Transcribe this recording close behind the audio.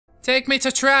Take me to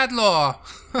Tradlaw!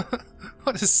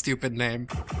 What a stupid name.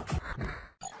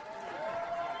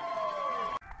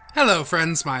 Hello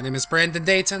friends, my name is Brandon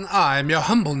Dayton. I'm your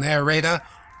humble narrator.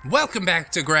 Welcome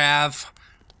back to Grav.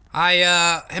 I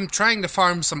am trying to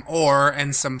farm some ore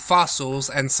and some fossils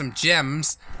and some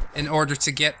gems in order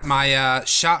to get my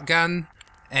shotgun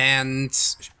and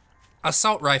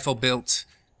assault rifle built.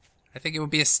 I think it would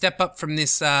be a step up from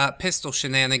this pistol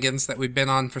shenanigans that we've been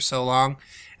on for so long.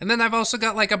 And then I've also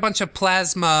got like a bunch of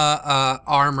plasma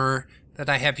armor that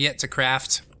I have yet to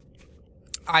craft.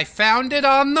 I found it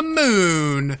on the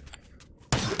moon!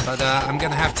 But I'm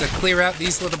gonna have to clear out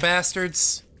these little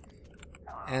bastards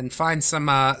and find some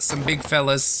big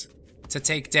fellas to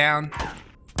take down.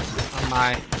 Oh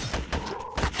my.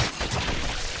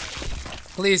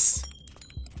 Please.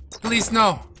 Please,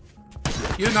 no.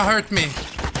 You no hurt me.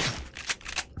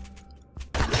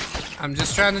 I'm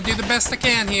just trying to do the best I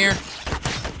can here.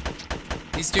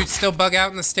 These dudes still bug out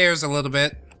in the stairs a little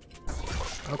bit.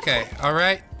 Okay,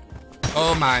 alright.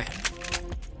 Oh my.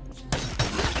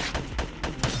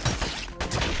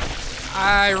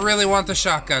 I really want the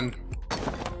shotgun.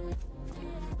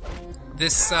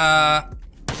 This,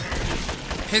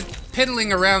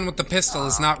 piddling around with the pistol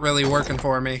is not really working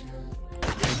for me.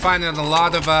 I'm finding a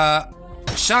lot of,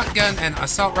 shotgun and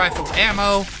assault rifle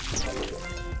ammo.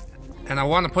 And I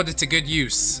want to put it to good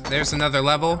use. There's another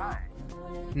level.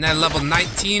 And then level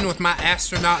 19 with my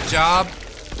astronaut job.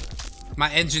 My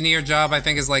engineer job, I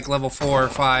think, is like level 4 or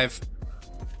 5.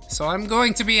 So I'm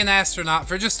going to be an astronaut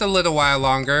for just a little while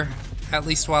longer. At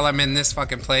least while I'm in this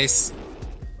fucking place.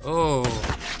 Oh.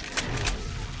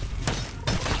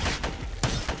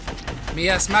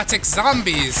 Miasmatic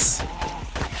zombies.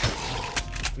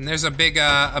 And there's a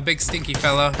big stinky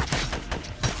fella.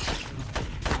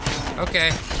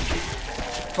 Okay.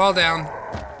 Fall down.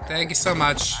 Thank you so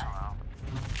much.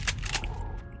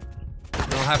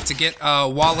 We'll have to get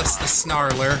Wallace the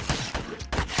Snarler.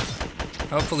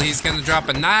 Hopefully he's gonna drop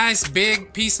a nice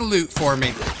big piece of loot for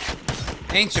me.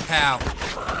 Ain't you, pal?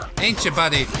 Ain't you,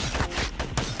 buddy?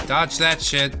 Dodge that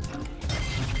shit.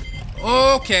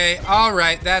 Okay,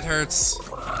 alright, that hurts.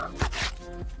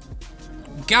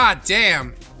 God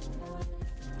damn.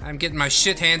 I'm getting my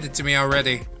shit handed to me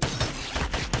already.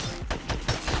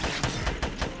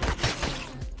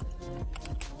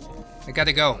 I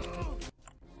gotta go.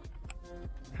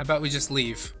 How about we just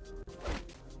leave?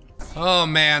 Oh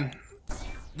man.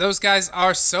 Those guys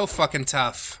are so fucking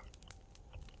tough.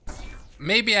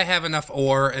 Maybe I have enough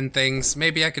ore and things.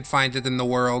 Maybe I could find it in the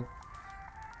world.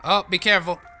 Oh, be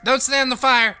careful. Don't stand in the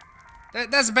fire.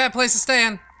 That's a bad place to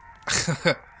stand.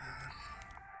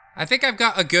 I think I've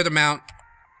got a good amount.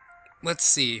 Let's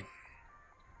see.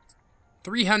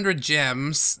 300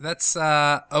 gems. That's,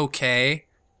 okay.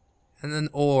 And then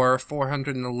ore,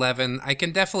 411. I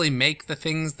can definitely make the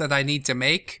things that I need to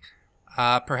make.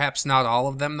 Perhaps not all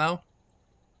of them, though.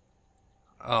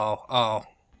 Oh.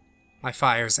 My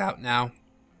fire's out now.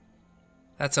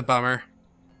 That's a bummer.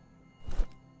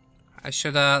 I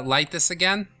should, light this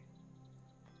again.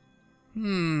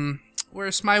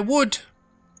 Where's my wood?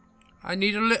 I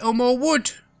need a little more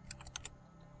wood.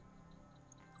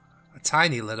 A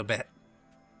tiny little bit.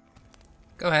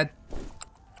 Go ahead.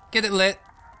 Get it lit.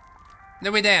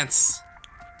 Then we dance.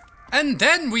 And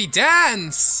then we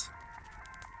dance!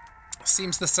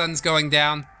 Seems the sun's going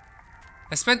down.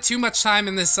 I spent too much time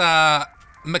in this,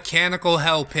 mechanical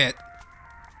hell pit.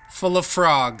 Full of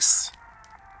frogs.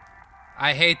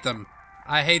 I hate them.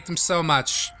 I hate them so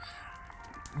much.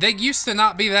 They used to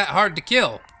not be that hard to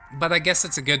kill. But I guess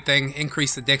it's a good thing.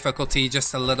 Increase the difficulty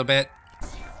just a little bit.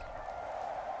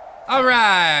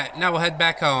 Alright, now we'll head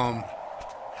back home.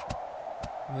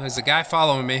 There's a guy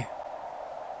following me.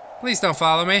 Please don't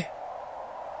follow me.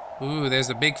 Ooh, there's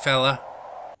a big fella.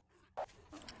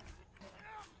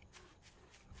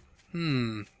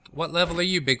 What level are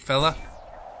you, big fella?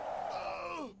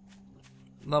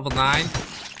 Level 9.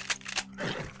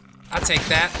 I'll take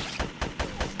that.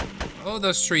 Oh,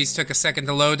 those trees took a second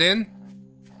to load in.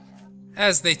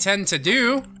 As they tend to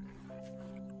do.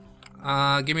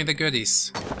 Give me the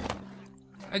goodies.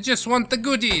 I just want the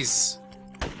goodies.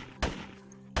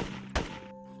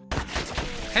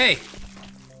 Hey!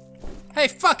 Hey,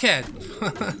 fuckhead!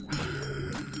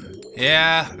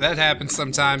 Yeah, that happens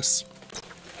sometimes.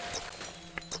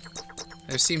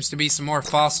 There seems to be some more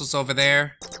fossils over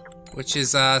there, which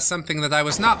is something that I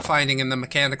was not finding in the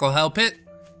mechanical hell pit.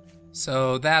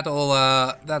 So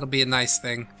that'll be a nice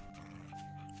thing.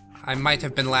 I might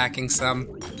have been lacking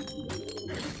some.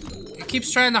 It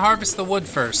keeps trying to harvest the wood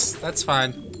first. That's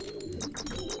fine.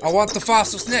 I want the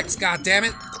fossils next,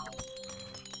 goddammit!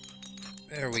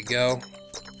 There we go.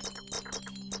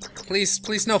 Please,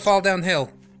 please no fall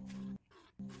downhill.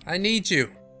 I need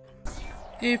you.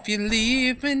 If you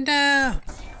leave me now,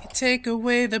 you take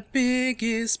away the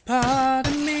biggest part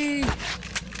of me.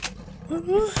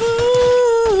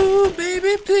 Ooh,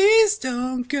 baby, please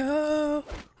don't go.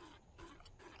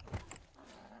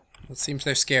 It seems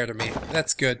they're scared of me.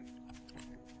 That's good.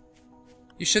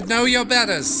 You should know your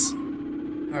betters.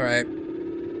 Alright.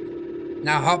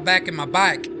 Now hop back in my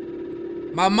bike.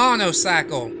 My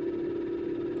monocycle.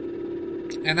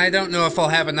 And I don't know if I'll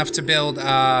have enough to build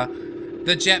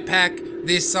the jetpack,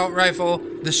 the assault rifle,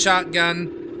 the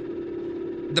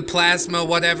shotgun, the plasma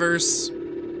whatevers.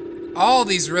 All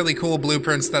these really cool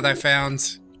blueprints that I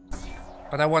found.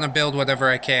 But I want to build whatever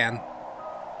I can.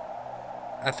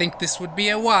 I think this would be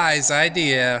a wise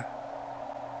idea.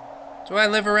 Do I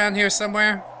live around here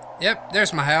somewhere? Yep,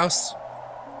 there's my house.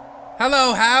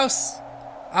 Hello, house!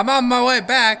 I'm on my way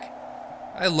back.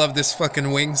 I love this fucking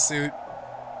wingsuit.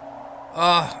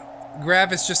 Oh,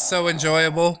 Grav is just so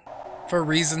enjoyable for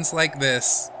reasons like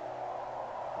this.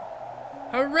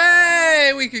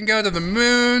 Hooray! We can go to the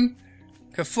moon.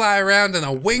 Could fly around in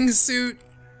a wingsuit.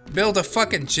 Build a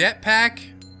fucking jetpack.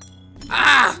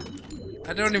 Ah!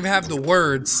 I don't even have the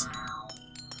words.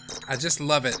 I just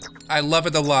love it. I love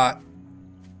it a lot.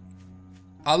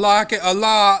 I like it a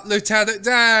lot, Lieutenant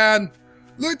Dan!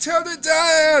 Lieutenant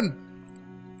Dan!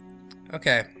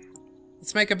 Okay.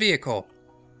 Let's make a vehicle.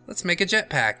 Let's make a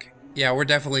jetpack. Yeah, we're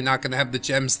definitely not gonna have the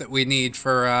gems that we need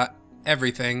for,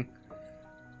 everything.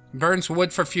 Burns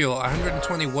wood for fuel.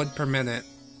 120 wood per minute.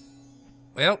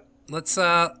 Well, let's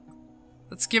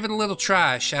give it a little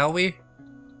try, shall we?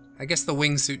 I guess the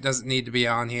wingsuit doesn't need to be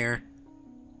on here.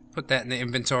 Put that in the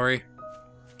inventory.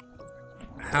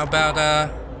 How about,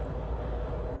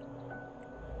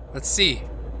 let's see.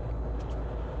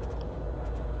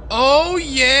 Oh,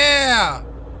 yeah!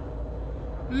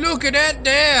 Look at that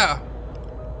there!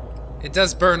 It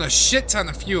does burn a shit ton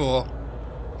of fuel.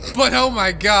 But oh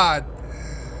my god!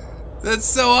 That's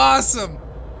so awesome!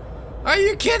 Are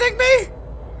you kidding me?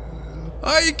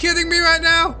 Are you kidding me right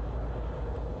now?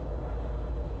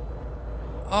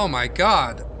 Oh my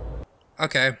god.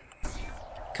 Okay.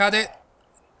 Cut it.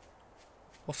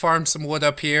 We'll farm some wood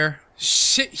up here.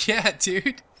 Shit, yeah,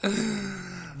 dude.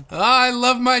 Oh, I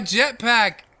love my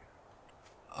jetpack.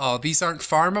 Oh, these aren't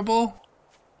farmable?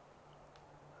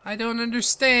 I don't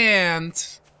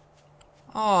understand.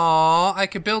 Aw, I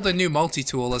could build a new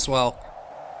multi-tool as well.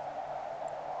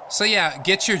 So yeah,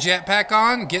 get your jetpack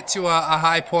on, get to a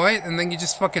high point, and then you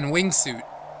just fucking wingsuit.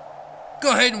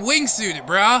 Go ahead and wingsuit it,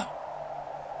 brah.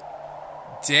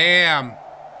 Damn.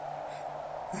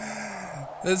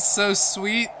 That's so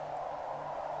sweet.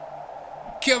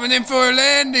 Coming in for a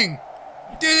landing.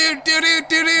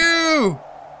 Do-do-do-do-do-do.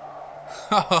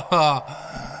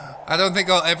 I don't think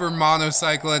I'll ever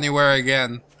monocycle anywhere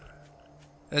again.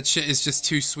 That shit is just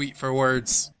too sweet for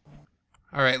words.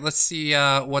 Alright, let's see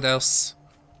what else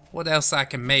I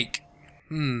can make.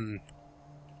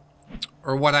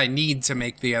 Or what I need to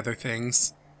make the other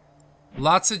things.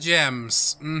 Lots of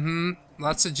gems.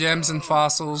 Lots of gems and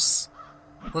fossils.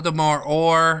 A little more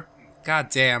ore. God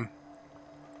damn.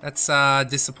 That's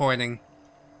disappointing.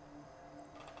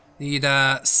 Need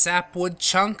a sapwood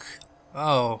chunk.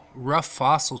 Oh, rough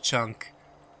fossil chunk.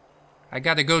 I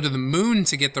gotta go to the moon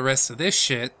to get the rest of this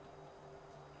shit.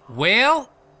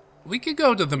 Well, we could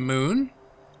go to the moon.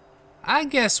 I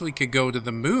guess we could go to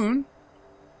the moon.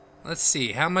 Let's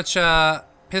see, how much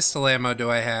pistol ammo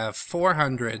do I have?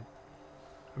 400.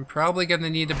 I'm probably gonna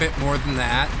need a bit more than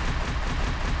that.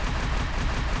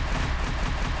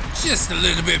 Just a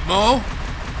little bit more.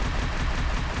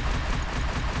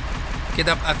 Get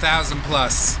up 1,000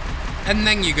 plus. And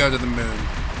then you go to the moon.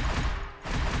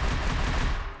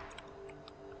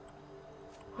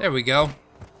 There we go.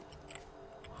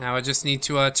 Now I just need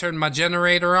to turn my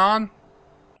generator on.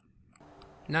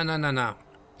 No.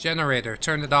 Generator,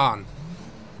 turn it on.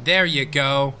 There you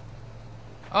go.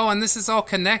 Oh, and this is all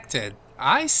connected.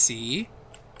 I see.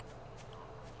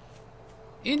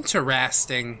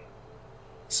 Interesting.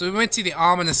 So we went to the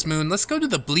ominous moon. Let's go to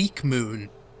the bleak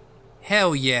moon.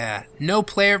 Hell yeah. No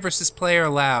player versus player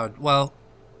allowed. Well,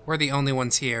 we're the only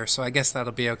ones here, so I guess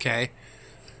that'll be okay.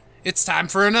 It's time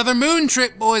for another moon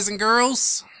trip, boys and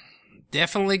girls.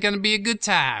 Definitely gonna be a good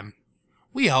time.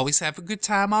 We always have a good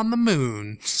time on the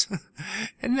moon.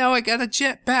 And now I got a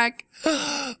jetpack.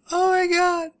 Oh my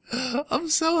god. I'm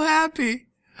so happy.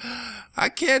 I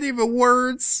can't even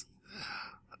words.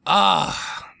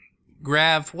 Ah.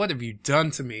 Grav, what have you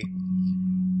done to me?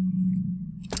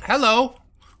 Hello.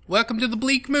 Welcome to the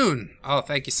bleak moon. Oh,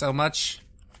 thank you so much.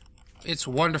 It's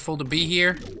wonderful to be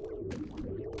here.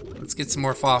 Let's get some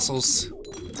more fossils.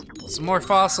 Some more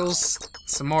fossils.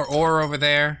 Some more ore over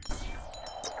there.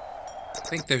 I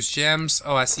think there's gems.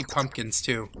 Oh, I see pumpkins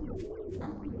too.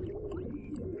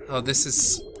 Oh, this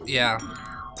is... yeah.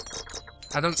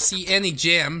 I don't see any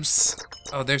gems.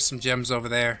 Oh, there's some gems over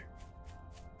there.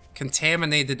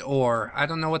 Contaminated ore. I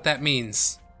don't know what that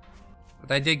means.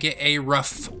 But I did get a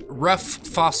rough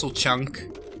fossil chunk.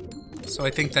 So I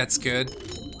think that's good.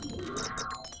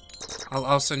 I'll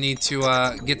also need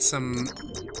to get something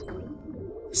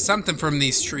from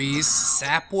these trees.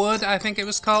 Sapwood, I think it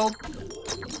was called.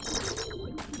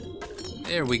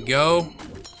 There we go.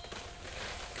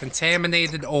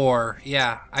 Contaminated ore.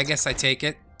 Yeah, I guess I take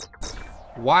it.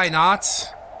 Why not?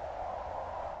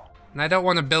 And I don't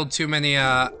want to build too many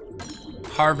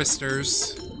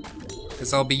harvesters,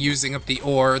 because I'll be using up the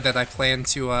ore that I plan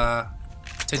to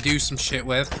do some shit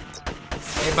with.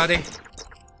 Hey, buddy.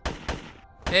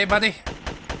 Hey, buddy.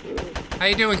 How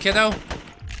you doing, kiddo?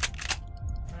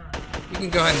 You can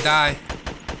go ahead and die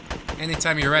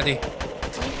anytime you're ready.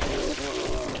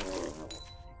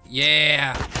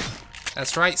 Yeah.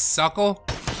 That's right, suckle.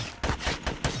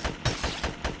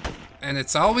 And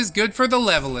it's always good for the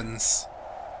levelins.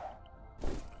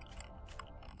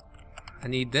 I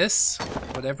need this.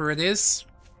 Whatever it is.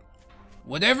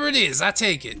 Whatever it is, I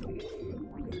take it.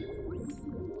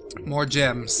 More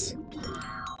gems.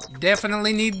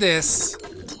 Definitely need this.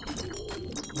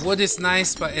 Wood is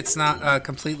nice, but it's not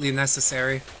completely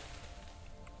necessary.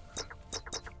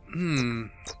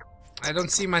 I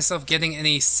don't see myself getting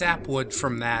any sapwood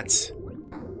from that,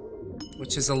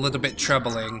 which is a little bit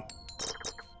troubling.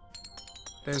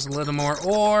 There's a little more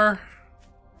ore.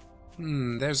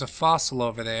 There's a fossil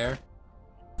over there.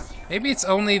 Maybe it's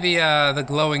only the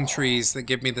glowing trees that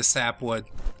give me the sapwood.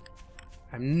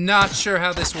 I'm not sure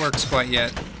how this works quite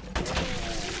yet.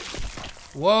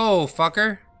 Whoa,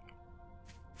 fucker.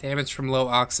 Damage from low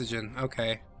oxygen.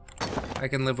 Okay. I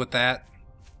can live with that.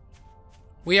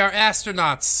 We are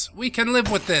astronauts. We can live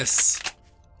with this.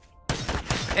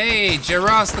 Hey,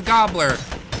 Jaros the Gobbler.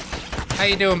 How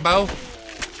you doing, Bo?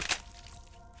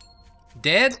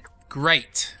 Dead?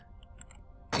 Great.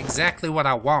 Exactly what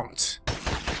I want.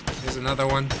 Here's another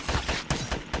one.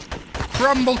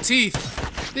 Crumble teeth.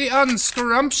 The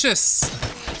unscrumptious.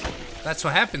 That's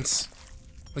what happens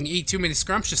when you eat too many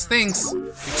scrumptious things.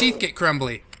 Your teeth get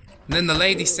crumbly. And then the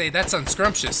ladies say, that's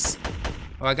unscrumptious.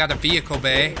 Oh, I got a vehicle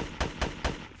bay.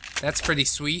 That's pretty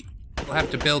sweet. We'll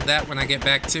have to build that when I get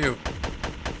back too.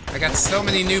 I got so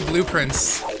many new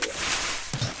blueprints.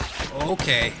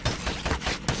 Okay.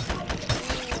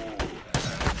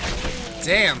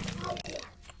 Damn.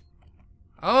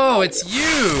 Oh, it's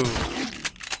you.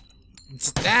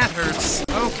 That hurts.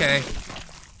 Okay.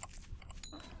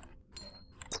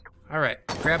 Alright,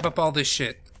 grab up all this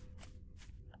shit.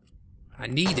 I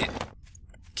need it.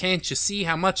 Can't you see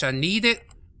how much I need it?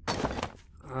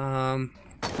 A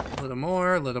little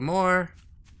more, a little more.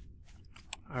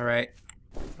 Alright.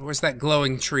 Where's that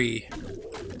glowing tree?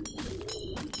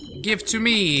 Give to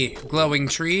me, glowing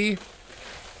tree.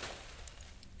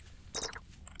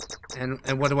 And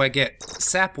what do I get?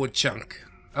 Sapwood chunk.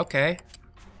 Okay.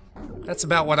 That's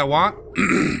about what I want.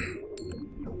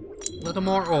 Little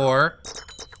more ore.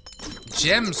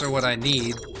 Gems are what I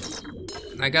need.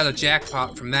 And I got a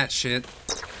jackpot from that shit.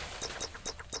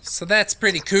 So that's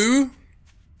pretty cool.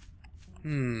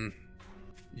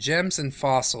 Gems and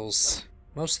fossils.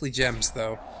 Mostly gems,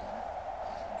 though.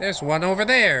 There's one over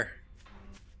there.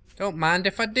 Don't mind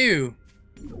if I do.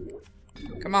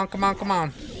 Come on, come on, come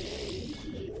on.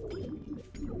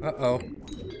 Uh-oh.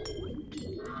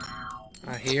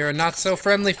 I hear a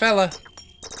not-so-friendly fella.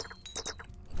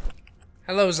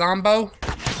 Hello, Zombo.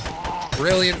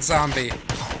 Brilliant zombie.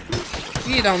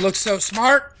 You don't look so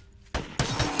smart.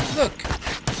 Look,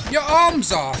 your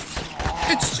arm's off.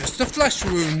 It's just a flesh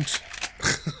wound.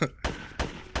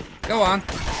 Go on.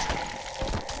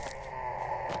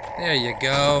 There you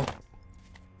go.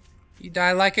 You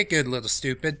die like a good little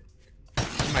stupid.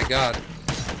 Oh my god.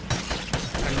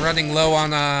 I'm running low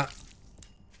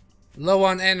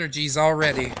on energies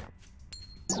already.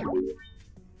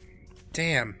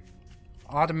 Damn.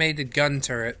 Automated gun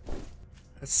turret.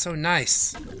 That's so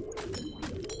nice.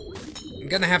 I'm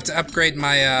gonna have to upgrade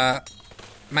my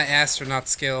my astronaut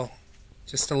skill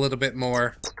just a little bit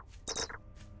more.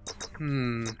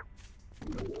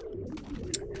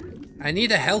 I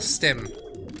need a health stim.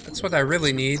 That's what I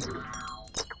really need.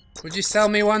 Would you sell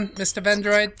me one, Mr.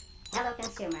 Vendroid? Hello,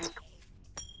 consumer.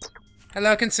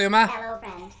 Hello, consumer. Hello,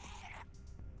 friend.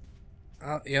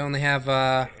 Oh, you only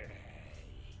have,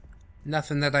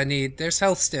 nothing that I need. There's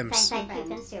health stims. Thank you,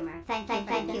 consumer. Thank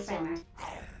you, consumer.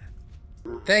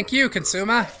 Thank you,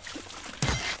 consumer.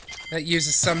 That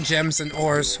uses some gems and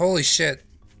ores. Holy shit.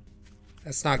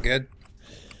 That's not good.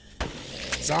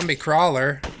 Zombie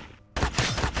crawler.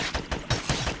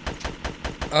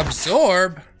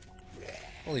 Absorb?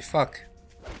 Holy fuck.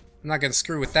 I'm not gonna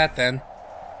screw with that then.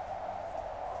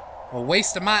 A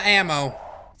waste of my ammo.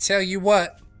 Tell you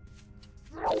what.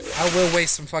 I will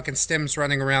waste some fucking stims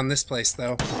running around this place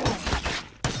though.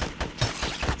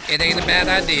 It ain't a bad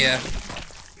idea.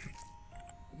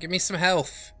 Give me some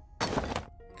health.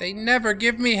 They never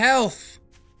give me health.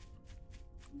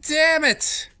 Damn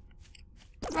it!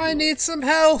 I need some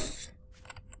health.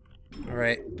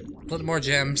 Alright, a little more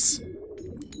gems.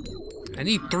 I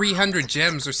need 300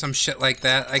 gems or some shit like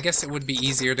that. I guess it would be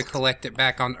easier to collect it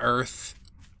back on Earth.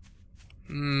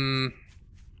 I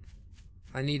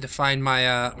need to find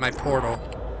my, my portal.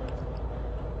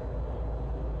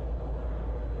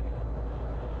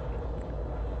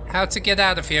 How to get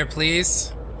out of here,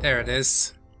 please? There it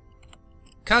is.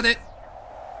 Cut it!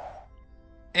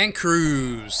 And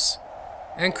cruise!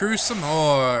 And cruise some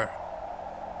more!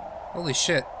 Holy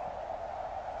shit.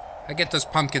 I get those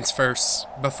pumpkins first,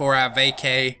 before I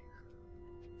vacay.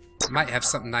 Might have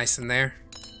something nice in there.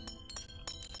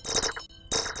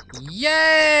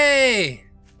 Yay!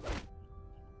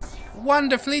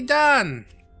 Wonderfully done!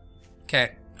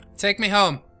 Okay, take me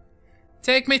home.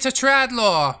 Take me to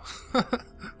Tradlaw!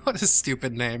 What a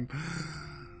stupid name.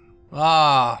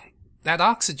 Ah, that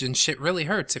oxygen shit really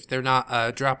hurts if they're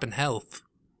not dropping health.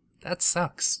 That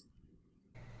sucks.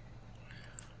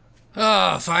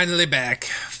 Oh, finally back.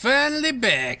 Finally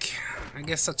back. I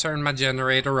guess I'll turn my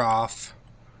generator off.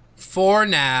 For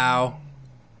now.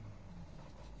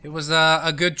 It was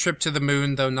a good trip to the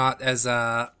moon, though not as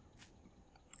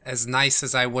nice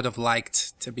as I would have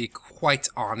liked, to be quite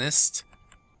honest.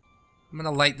 I'm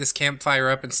gonna light this campfire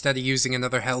up instead of using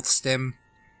another health stim.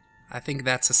 I think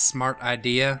that's a smart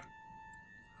idea.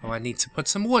 Oh, I need to put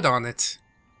some wood on it.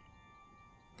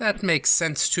 That makes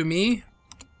sense to me.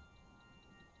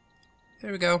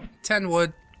 There we go. 10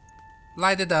 wood.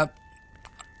 Light it up.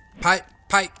 Pipe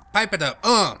it up. Pipe it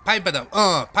up. Pipe it up.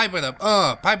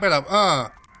 Pipe it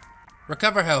up.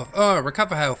 Recover health.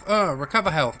 Recover health.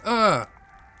 Recover health.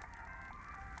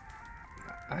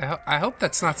 I hope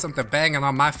that's not something banging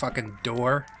on my fucking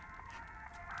door.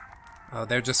 Oh,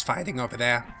 they're just fighting over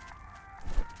there.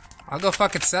 I'll go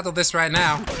fucking settle this right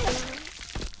now.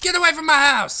 Get away from my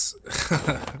house!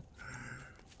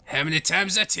 How many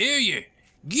times I tell you?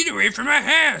 Get away from my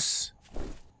house!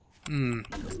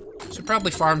 Should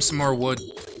probably farm some more wood.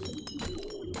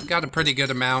 Got a pretty good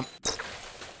amount.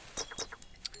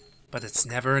 But it's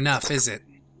never enough, is it?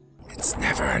 It's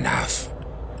never enough.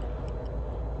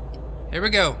 Here we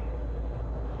go.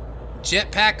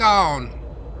 Jetpack on.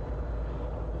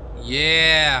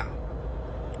 Yeah.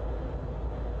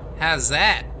 How's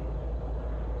that?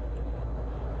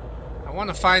 I want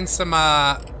to find some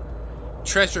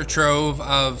treasure trove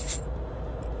of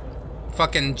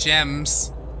fucking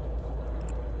gems.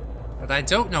 But I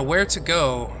don't know where to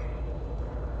go.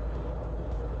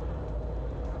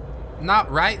 Not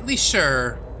rightly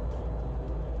sure.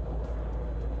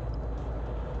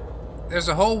 There's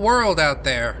a whole world out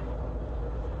there.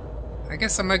 I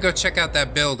guess I'm gonna go check out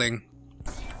that building.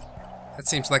 That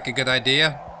seems like a good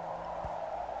idea.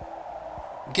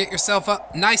 Get yourself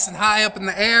up nice and high up in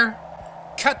the air.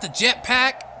 Cut the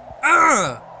jetpack.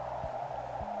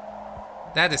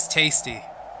 That is tasty.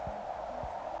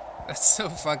 That's so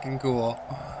fucking cool.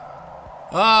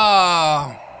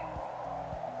 Oh,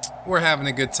 we're having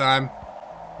a good time.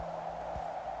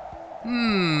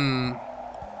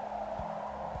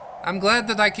 I'm glad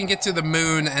that I can get to the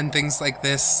moon and things like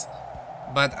this.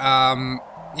 But,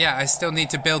 yeah, I still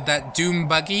need to build that Doom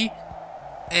buggy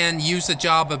and use a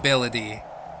job ability.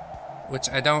 Which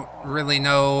I don't really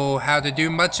know how to do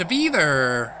much of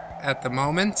either at the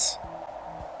moment.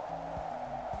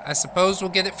 I suppose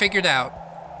we'll get it figured out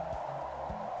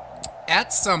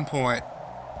at some point.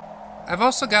 I've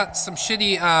also got some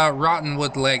shitty rotten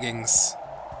wood leggings,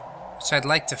 which I'd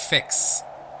like to fix.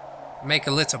 Make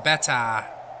a little better.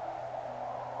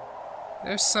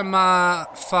 There's some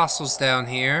fossils down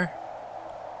here.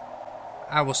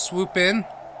 I will swoop in.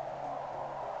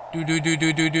 Do.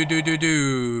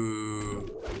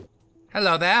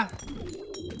 Hello there.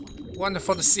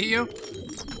 Wonderful to see you.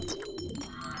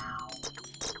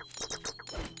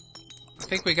 I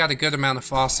think we got a good amount of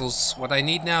fossils. What I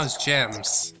need now is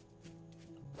gems.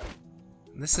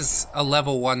 This is a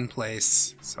level 1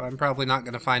 place, so I'm probably not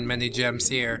going to find many gems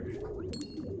here.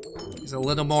 There's a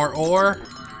little more ore.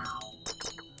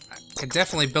 I can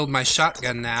definitely build my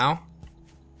shotgun now.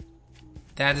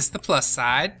 That is the plus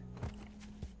side.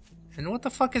 And what the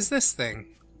fuck is this thing?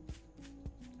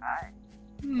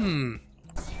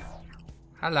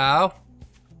 Hello.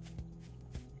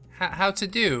 How to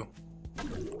do?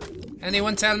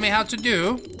 Anyone tell me how to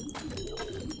do?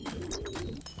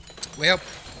 Well,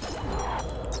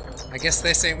 I guess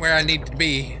this ain't where I need to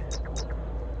be.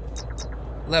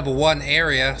 Level 1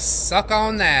 area. Suck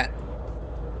on that.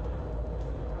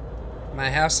 My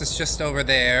house is just over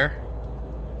there.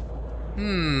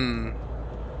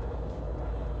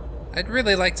 I'd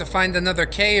really like to find another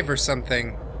cave or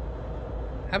something.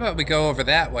 How about we go over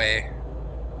that way?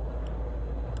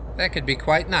 That could be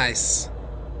quite nice.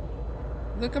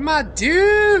 Look at my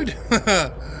dude!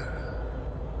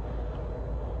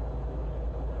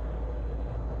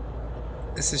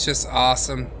 This is just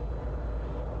awesome.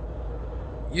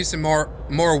 Using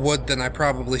more wood than I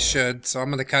probably should, so I'm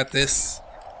gonna cut this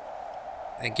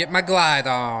and get my glide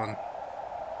on.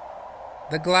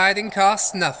 The gliding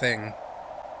costs nothing.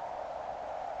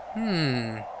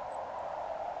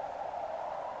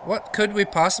 What could we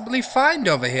possibly find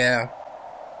over here?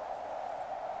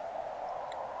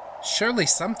 Surely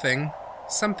something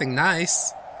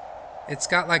nice. It's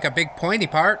got like a big pointy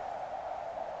part.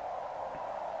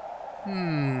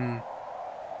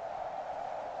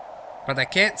 But I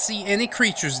can't see any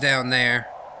creatures down there.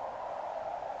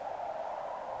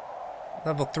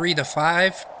 Level 3 to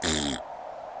 5?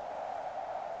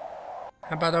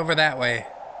 How about over that way?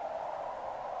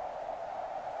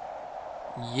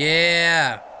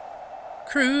 Yeah!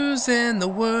 Cruising the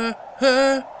world!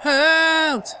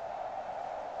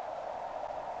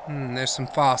 There's some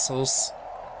fossils.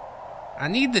 I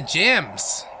need the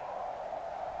gems!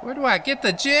 Where do I get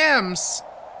the gems?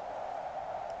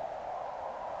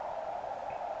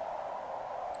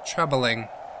 Troubling.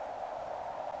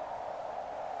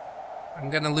 I'm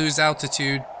gonna lose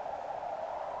altitude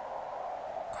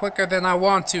quicker than I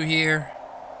want to here.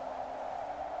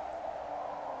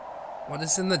 What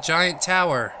is in the giant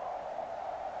tower?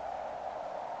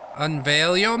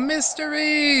 Unveil your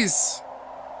mysteries!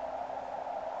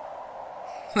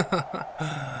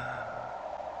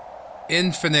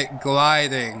 Infinite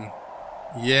gliding.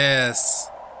 Yes.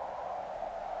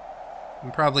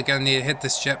 I'm probably gonna need to hit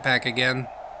this jetpack again.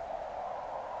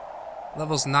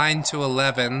 Levels 9 to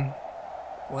 11.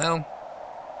 Well,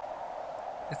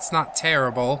 it's not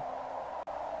terrible.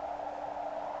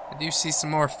 I do see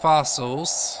some more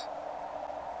fossils.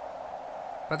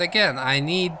 But again, I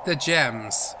need the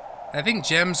gems. I think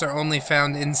gems are only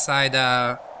found inside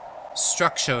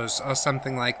structures or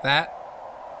something like that.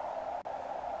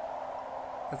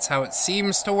 That's how it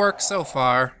seems to work so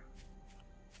far.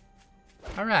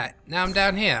 Alright, now I'm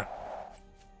down here.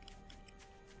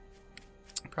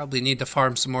 Probably need to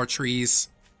farm some more trees.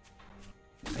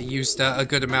 I used a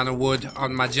good amount of wood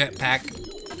on my jetpack.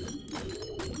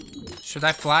 Should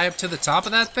I fly up to the top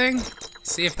of that thing?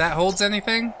 See if that holds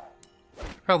anything?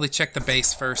 Probably check the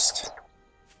base first.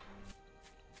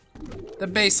 The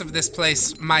base of this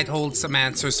place might hold some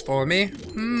answers for me.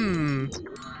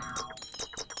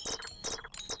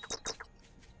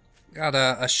 Got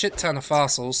a shit ton of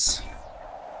fossils.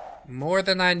 More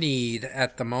than I need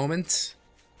at the moment.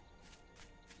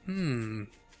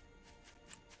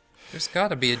 There's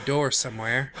gotta be a door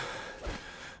somewhere.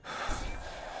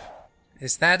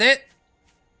 Is that it?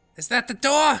 Is that the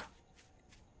door?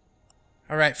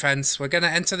 Alright friends, we're gonna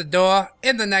enter the door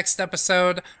in the next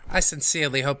episode. I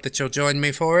sincerely hope that you'll join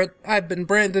me for it. I've been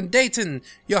Brandon Dayton,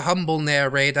 your humble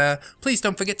narrator. Please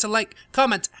don't forget to like,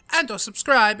 comment, and or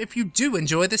subscribe if you do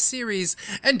enjoy this series.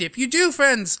 And if you do,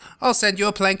 friends, I'll send you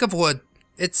a plank of wood.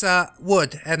 It's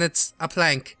wood, and it's a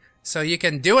plank. So you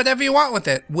can do whatever you want with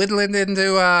it. Whittle it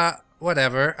into,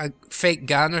 whatever, a fake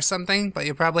gun or something. But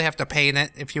you probably have to paint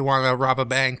it if you want to rob a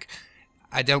bank.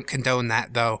 I don't condone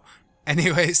that, though.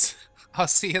 Anyways, I'll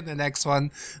see you in the next one.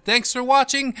 Thanks for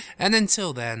watching, and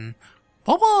until then,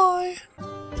 bye-bye!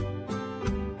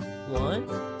 1,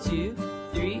 2,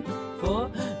 3,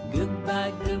 4.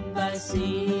 Goodbye, goodbye,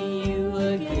 see you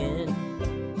again.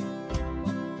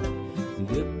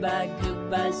 Goodbye,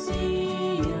 goodbye,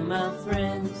 see you, my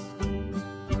friends.